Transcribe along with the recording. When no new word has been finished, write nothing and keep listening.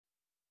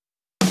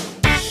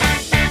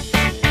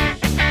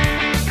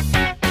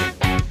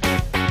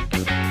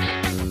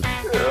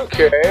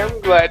Okay, I'm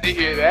glad to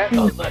hear that.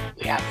 Oh, look,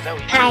 we have Zoe.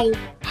 Hi.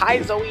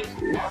 Hi, Zoe.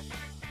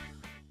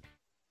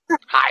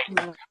 Hi.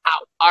 How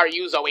are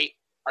you, Zoe?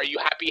 Are you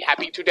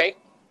happy today?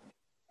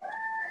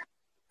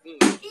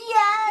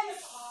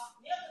 Yes.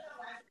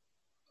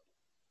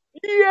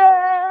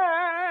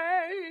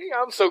 Yay!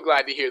 I'm so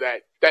glad to hear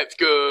that. That's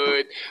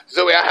good.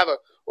 Zoe, I have a...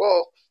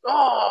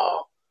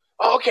 Oh,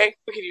 okay.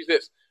 We can use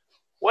this.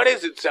 What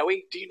is it,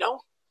 Zoe? Do you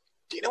know?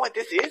 Do you know what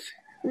this is?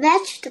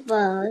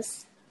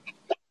 Vegetables.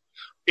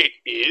 It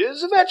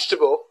is a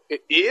vegetable.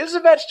 It is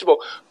a vegetable.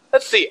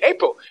 Let's see,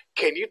 April,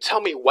 can you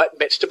tell me what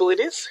vegetable it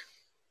is?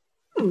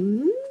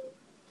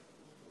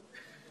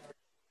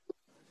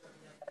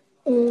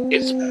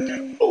 It's...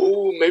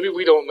 Oh, maybe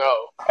we don't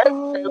know. Hey,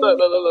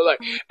 look.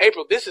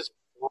 April, this is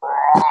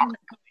broccoli.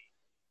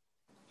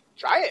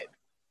 Try it.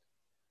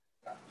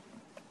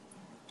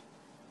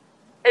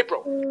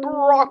 April,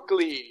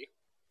 broccoli.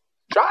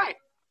 Try.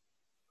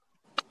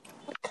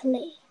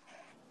 Broccoli.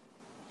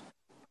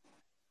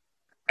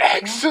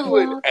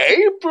 Excellent,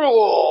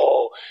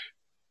 April.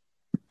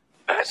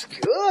 That's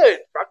good.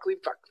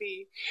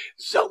 Broccoli.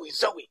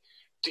 Zoe,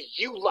 do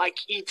you like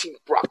eating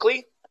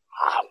broccoli?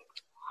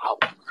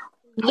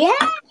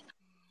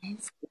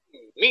 Yes.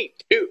 Me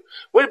too.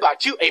 What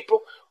about you,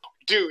 April?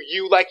 Do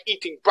you like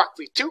eating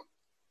broccoli too?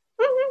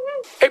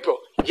 April,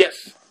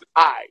 yes,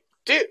 I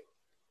do.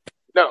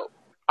 No,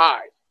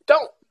 I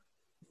don't.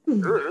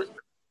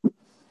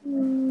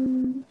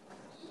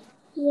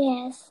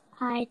 Yes,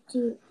 I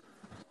do.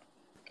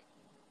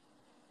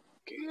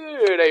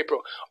 Good,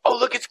 April. Oh,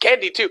 look, it's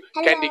Candy too.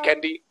 Hello.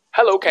 Candy.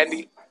 Hello,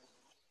 Candy.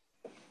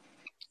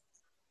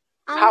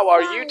 How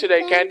are you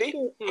today, Candy?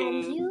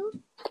 And you?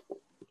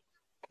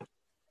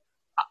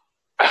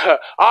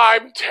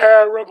 I'm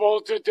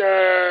terrible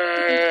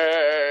today.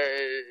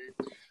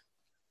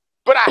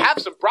 But I have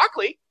some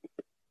broccoli.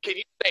 Can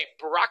you say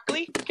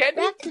broccoli,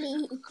 Candy?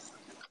 Broccoli.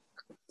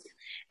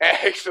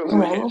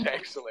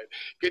 Excellent.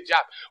 Good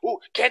job. Ooh,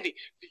 Candy,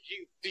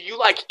 do you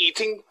like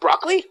eating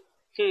broccoli?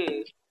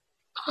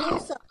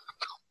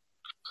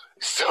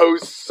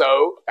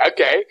 So.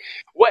 Okay.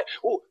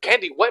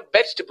 Candy, what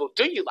vegetable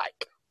do you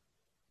like?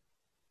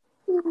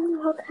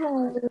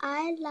 Okay.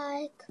 I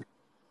like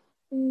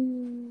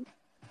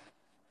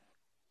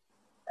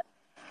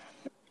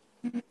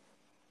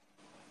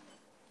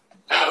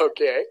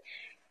Okay.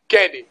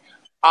 Candy,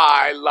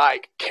 I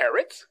like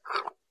carrots.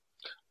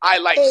 I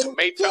like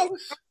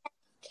tomatoes.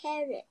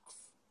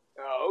 Carrots.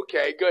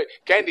 Okay, good.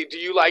 Candy, do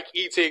you like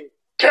eating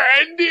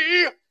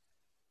candy?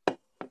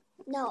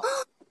 No.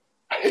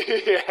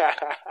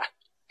 Yeah.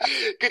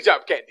 Good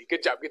job, Candy.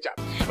 Good job.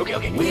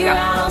 Okay. We're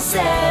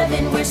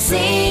ALO7, we're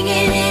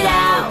singing it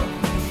out.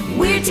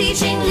 We're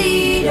teaching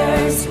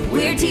leaders,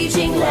 we're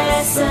teaching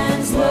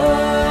lessons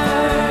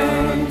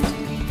learned.